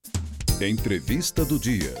Entrevista do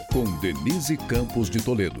dia com Denise Campos de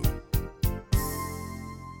Toledo.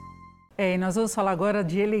 E nós vamos falar agora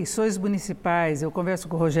de eleições municipais. Eu converso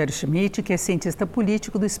com o Rogério Schmitt, que é cientista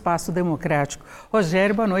político do Espaço Democrático.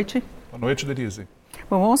 Rogério, boa noite. Boa noite, Denise.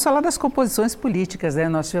 Bom, vamos falar das composições políticas, né?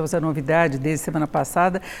 Nós tivemos a novidade desde semana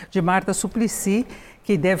passada de Marta Suplicy,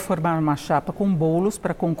 que deve formar uma chapa com Boulos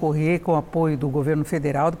para concorrer com o apoio do governo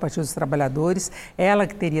federal, do Partido dos Trabalhadores. Ela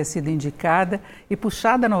que teria sido indicada e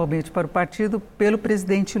puxada novamente para o partido pelo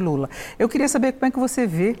presidente Lula. Eu queria saber como é que você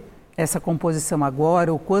vê essa composição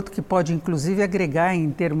agora, o quanto que pode, inclusive, agregar em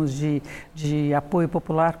termos de apoio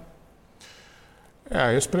popular.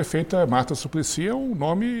 A ex-prefeita Marta Suplicy é um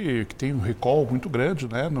nome que tem um recall muito grande,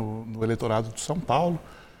 né, no eleitorado de São Paulo.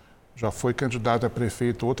 Já foi candidata a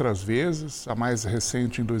prefeito outras vezes, a mais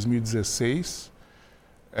recente em 2016.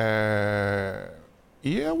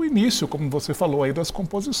 E é o início, como você falou, aí das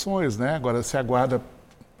composições, né? Agora se aguarda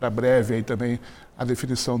para breve aí também a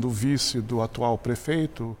definição do vice do atual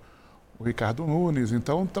prefeito, o Ricardo Nunes.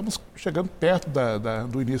 Então estamos chegando perto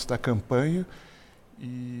do início da campanha.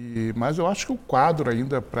 Mas eu acho que o quadro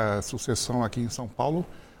ainda para a sucessão aqui em São Paulo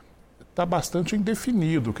está bastante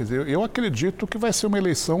indefinido. Quer dizer, eu acredito que vai ser uma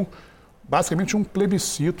eleição, basicamente um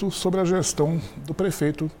plebiscito sobre a gestão do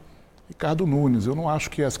prefeito Ricardo Nunes. Eu não acho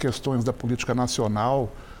que as questões da política nacional,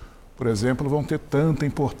 por exemplo, vão ter tanta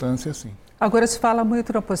importância assim. Agora se fala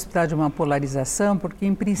muito na possibilidade de uma polarização, porque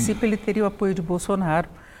em princípio ele teria o apoio de Bolsonaro.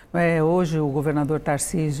 Hoje o governador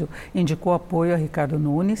Tarcísio indicou apoio a Ricardo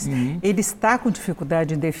Nunes. Ele está com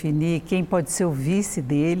dificuldade em definir quem pode ser o vice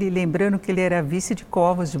dele, lembrando que ele era vice de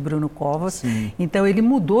Covas, de Bruno Covas. Sim. Então ele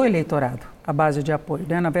mudou o eleitorado, a base de apoio,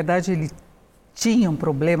 né? Na verdade ele tinha um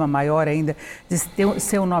problema maior ainda de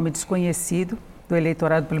ser um nome desconhecido do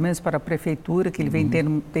eleitorado, pelo menos para a prefeitura, que ele vem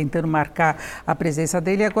tentando marcar a presença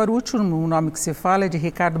dele. E agora o último nome que se fala é de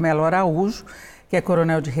Ricardo Melo Araújo, que é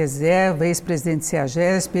coronel de reserva, ex-presidente do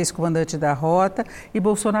CEAGESP, ex-comandante da Rota e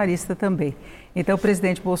bolsonarista também. Então o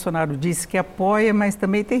presidente Bolsonaro disse que apoia, mas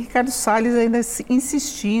também tem Ricardo Salles ainda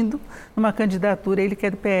insistindo numa candidatura, ele que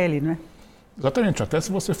é do PL, não é? Exatamente, até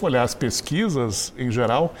se você for olhar as pesquisas, em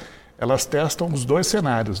geral, elas testam os dois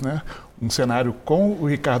cenários, né? Um cenário com o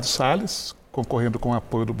Ricardo Salles, concorrendo com o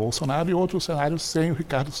apoio do Bolsonaro, e outro cenário sem o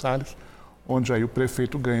Ricardo Salles, onde aí o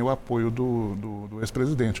prefeito ganha o apoio do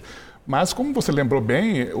ex-presidente. Mas, como você lembrou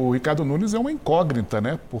bem, o Ricardo Nunes é uma incógnita,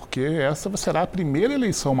 né? Porque essa será a primeira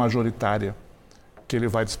eleição majoritária que ele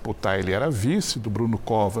vai disputar. Ele era vice do Bruno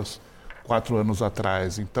Covas 4 anos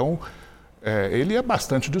atrás. Então, ele é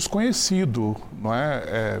bastante desconhecido, não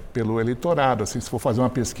é? Pelo eleitorado. Assim, se for fazer uma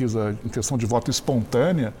pesquisa em questão de voto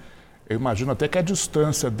espontânea, eu imagino até que a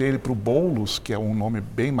distância dele para o Boulos, que é um nome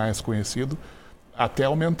bem mais conhecido, até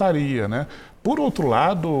aumentaria, né? Por outro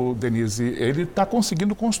lado, Denise, ele está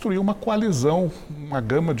conseguindo construir uma coalizão,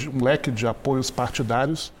 um leque de apoios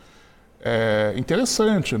partidários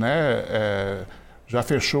interessante, né? Já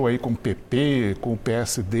fechou aí com o PP, com o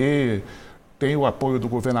PSD, tem o apoio do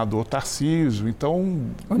governador Tarcísio, então...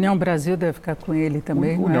 União Brasil deve ficar com ele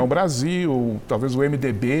também, não é? União Brasil, talvez o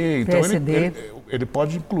MDB, então PSD. Ele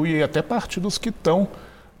pode incluir até partidos que estão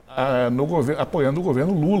apoiando o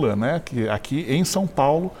governo Lula, né? Que aqui em São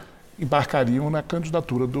Paulo embarcariam na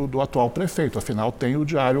candidatura do atual prefeito. Afinal, tem o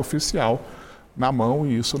diário oficial na mão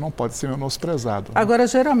e isso não pode ser menosprezado, né? Agora,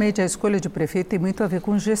 geralmente, a escolha de prefeito tem muito a ver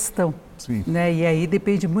com gestão. Sim. Né? E aí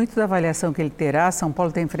depende muito da avaliação que ele terá. São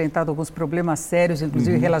Paulo tem enfrentado alguns problemas sérios,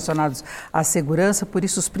 inclusive relacionados à segurança. Por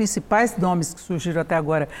isso, os principais nomes que surgiram até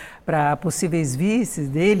agora para possíveis vices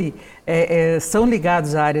dele são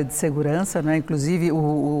ligados à área de segurança, né? Inclusive,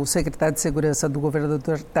 o secretário de Segurança do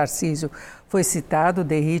governador Tarcísio foi citado,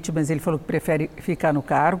 Derrite, mas ele falou que prefere ficar no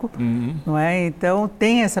cargo. Não é? Então,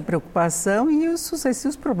 tem essa preocupação e os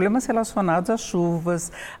sucessivos problemas relacionados às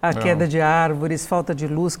chuvas, à queda de árvores, falta de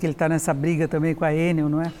luz, que ele está nessa briga também com a Enel,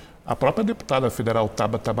 não é? A própria deputada federal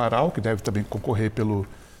Tabata Amaral, que deve também concorrer pelo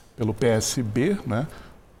PSB, né?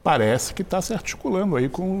 Parece que está se articulando aí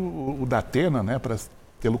com o Datena, né? Para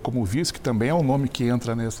tê-lo como vice, que também é um nome que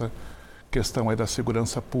entra nessa questão aí da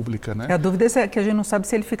segurança pública, né? A dúvida é que a gente não sabe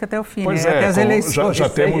se ele fica até o fim, pois né? Até as eleições.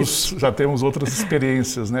 Já temos outras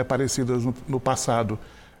experiências, né, parecidas no passado.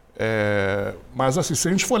 Mas assim, se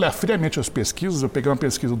a gente for olhar friamente as pesquisas, eu peguei uma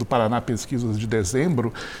pesquisa do Paraná, pesquisas de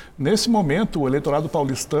dezembro, nesse momento o eleitorado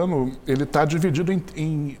paulistano ele está dividido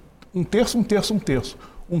em um terço.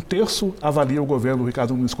 Um terço avalia o governo do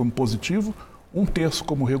Ricardo Nunes como positivo, um terço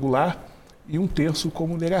como regular e um terço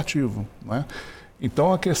como negativo, não é?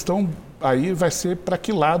 Então a questão aí vai ser para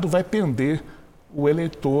que lado vai pender o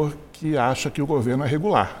eleitor que acha que o governo é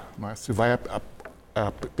regular, não é? Se vai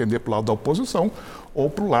a pender para o lado da oposição ou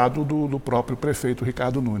para o lado do próprio prefeito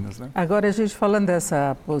Ricardo Nunes, né? Agora, a gente falando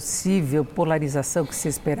dessa possível polarização que se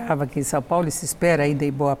esperava aqui em São Paulo e se espera ainda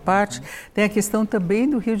em boa parte, tem a questão também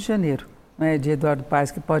do Rio de Janeiro, né, de Eduardo Paes,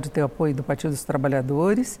 que pode ter o apoio do Partido dos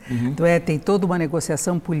Trabalhadores. Tem toda uma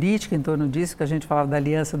negociação política em torno disso, que a gente falava da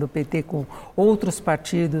aliança do PT com outros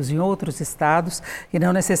partidos em outros estados, e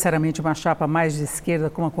não necessariamente uma chapa mais de esquerda,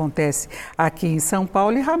 como acontece aqui em São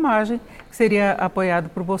Paulo, e Ramagem, que seria apoiado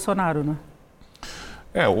por Bolsonaro, né?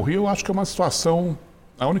 O Rio, eu acho que é uma situação,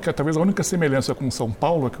 talvez a única semelhança com São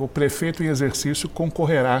Paulo é que o prefeito em exercício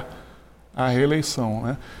concorrerá à reeleição,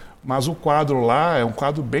 né? Mas o quadro lá é um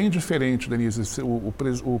quadro bem diferente, Denise.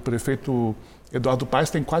 O prefeito Eduardo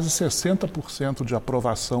Paes tem quase 60% de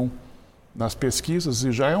aprovação nas pesquisas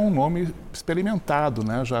e já é um nome experimentado,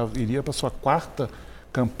 né? Já iria para a sua 4ª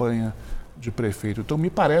campanha de prefeito. Então,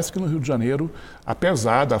 me parece que no Rio de Janeiro,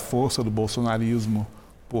 apesar da força do bolsonarismo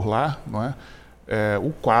por lá, não é?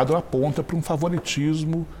 O quadro aponta para um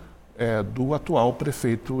favoritismo do atual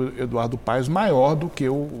prefeito Eduardo Paes, maior do que,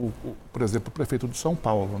 por exemplo, o prefeito de São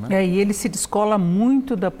Paulo, né? E ele se descola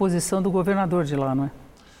muito da posição do governador de lá, não é?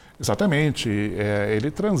 Exatamente. Ele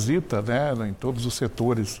transita, né, em todos os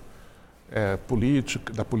setores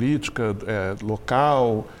da política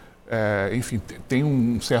local, enfim, tem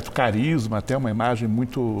um certo carisma, até uma imagem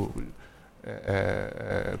muito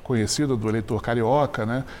conhecida do eleitor carioca,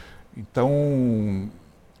 né? Então,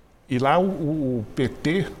 e lá o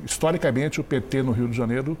PT, historicamente o PT no Rio de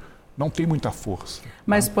Janeiro não tem muita força.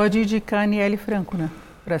 Mas pode indicar a Aniele Franco, né?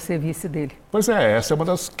 Para ser vice dele. Pois essa é uma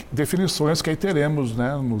das definições que aí teremos,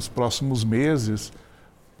 né, nos próximos meses,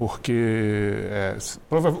 porque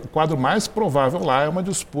o quadro mais provável lá é uma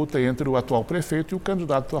disputa entre o atual prefeito e o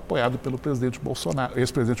candidato apoiado pelo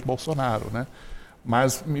ex-presidente Bolsonaro, né?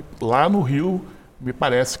 Mas lá no Rio, me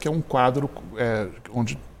parece que é um quadro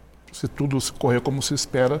onde, se tudo correr como se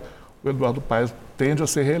espera, o Eduardo Paes tende a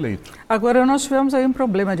ser reeleito. Agora, nós tivemos aí um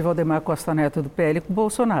problema de Valdemar Costa Neto do PL com o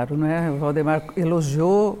Bolsonaro, né? O Valdemar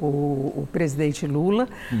elogiou o presidente Lula,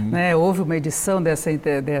 né? Houve uma edição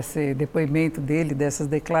desse depoimento dele, dessas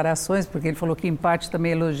declarações, porque ele falou que em parte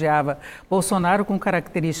também elogiava Bolsonaro com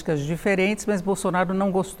características diferentes, mas Bolsonaro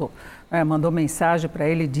não gostou. Mandou mensagem para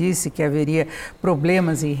ele, disse que haveria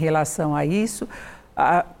problemas em relação a isso.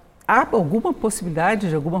 Há alguma possibilidade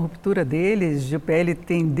de alguma ruptura deles, de o PL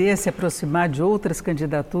tender a se aproximar de outras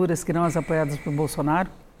candidaturas que não as apoiadas por Bolsonaro?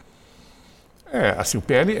 Assim, o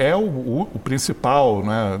PL é o principal,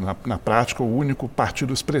 né, na prática, o único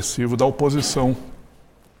partido expressivo da oposição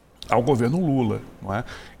ao governo Lula, não é?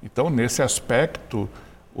 Então, nesse aspecto,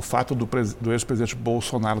 o fato do ex-presidente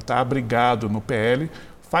Bolsonaro estar abrigado no PL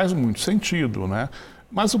faz muito sentido, né?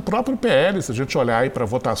 Mas o próprio PL, se a gente olhar aí para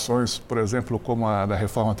votações, por exemplo, como a da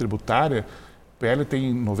reforma tributária, o PL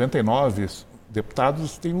tem 99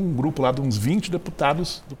 deputados, tem um grupo lá de uns 20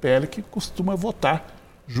 deputados do PL que costuma votar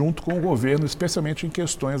junto com o governo, especialmente em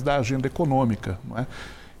questões da agenda econômica, não é?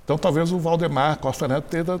 Então, talvez o Valdemar Costa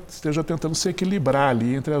Neto esteja tentando se equilibrar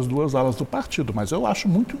ali entre as duas alas do partido, mas eu acho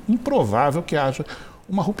muito improvável que haja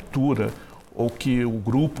uma ruptura ou que o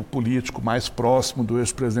grupo político mais próximo do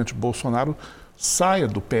ex-presidente Bolsonaro saia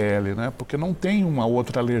do PL, né? Porque não tem uma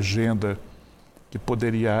outra legenda que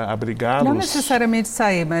poderia abrigá-los. Não necessariamente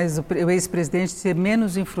sair, mas o ex-presidente ter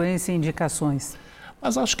menos influência em indicações.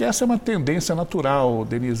 Mas acho que essa é uma tendência natural,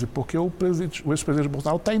 Denise, porque o ex-presidente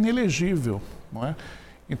Bolsonaro está inelegível, não é?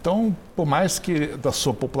 Então, por mais que da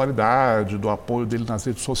sua popularidade, do apoio dele nas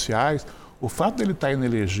redes sociais, o fato dele estar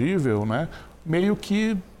inelegível, né, meio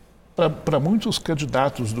que para muitos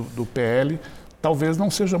candidatos do PL, talvez não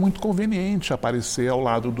seja muito conveniente aparecer ao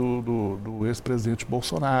lado do ex-presidente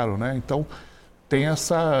Bolsonaro, né? Então, tem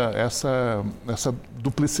essa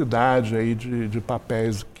duplicidade aí de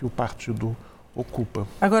papéis que o partido ocupa.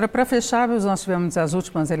 Agora, para fechar, nós tivemos as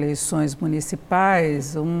últimas eleições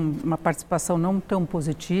municipais, uma participação não tão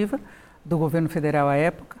positiva do governo federal à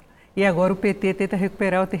época, e agora o PT tenta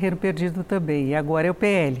recuperar o terreno perdido também, e agora é o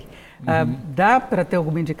PL. Dá para ter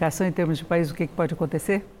alguma indicação em termos de país do que pode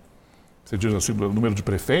acontecer? Você diz assim, o número de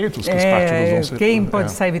prefeitos que os partidos vão ser... Quem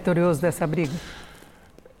pode sair vitorioso dessa briga?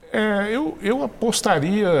 Eu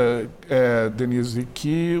apostaria, Denise,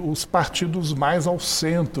 que os partidos mais ao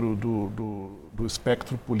centro do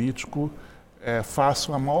espectro político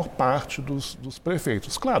façam a maior parte dos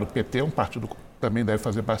prefeitos. Claro, o PT é um partido que também deve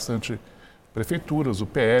fazer bastante prefeituras, o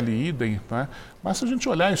PL, idem, né? Mas se a gente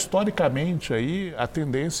olhar historicamente aí, a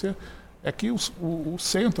tendência é que o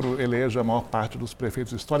centro eleja a maior parte dos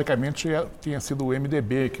prefeitos. Historicamente, tinha sido o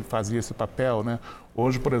MDB que fazia esse papel, né?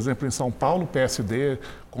 Hoje, por exemplo, em São Paulo, o PSD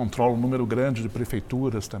controla um número grande de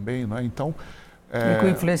prefeituras também, né? Então, E com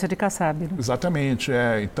influência de Kassab. Né? Exatamente.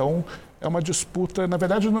 Então, é uma disputa. Na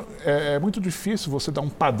verdade, é muito difícil você dar um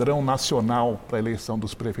padrão nacional para a eleição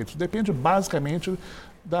dos prefeitos. Depende basicamente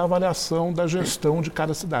da avaliação da gestão de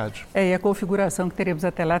cada cidade. E a configuração que teremos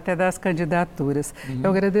até lá, até das candidaturas.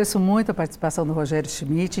 Eu agradeço muito a participação do Rogério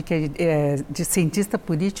Schmitt, que é de cientista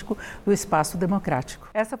político do Espaço Democrático.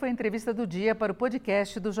 Essa foi a entrevista do dia para o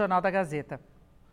podcast do Jornal da Gazeta.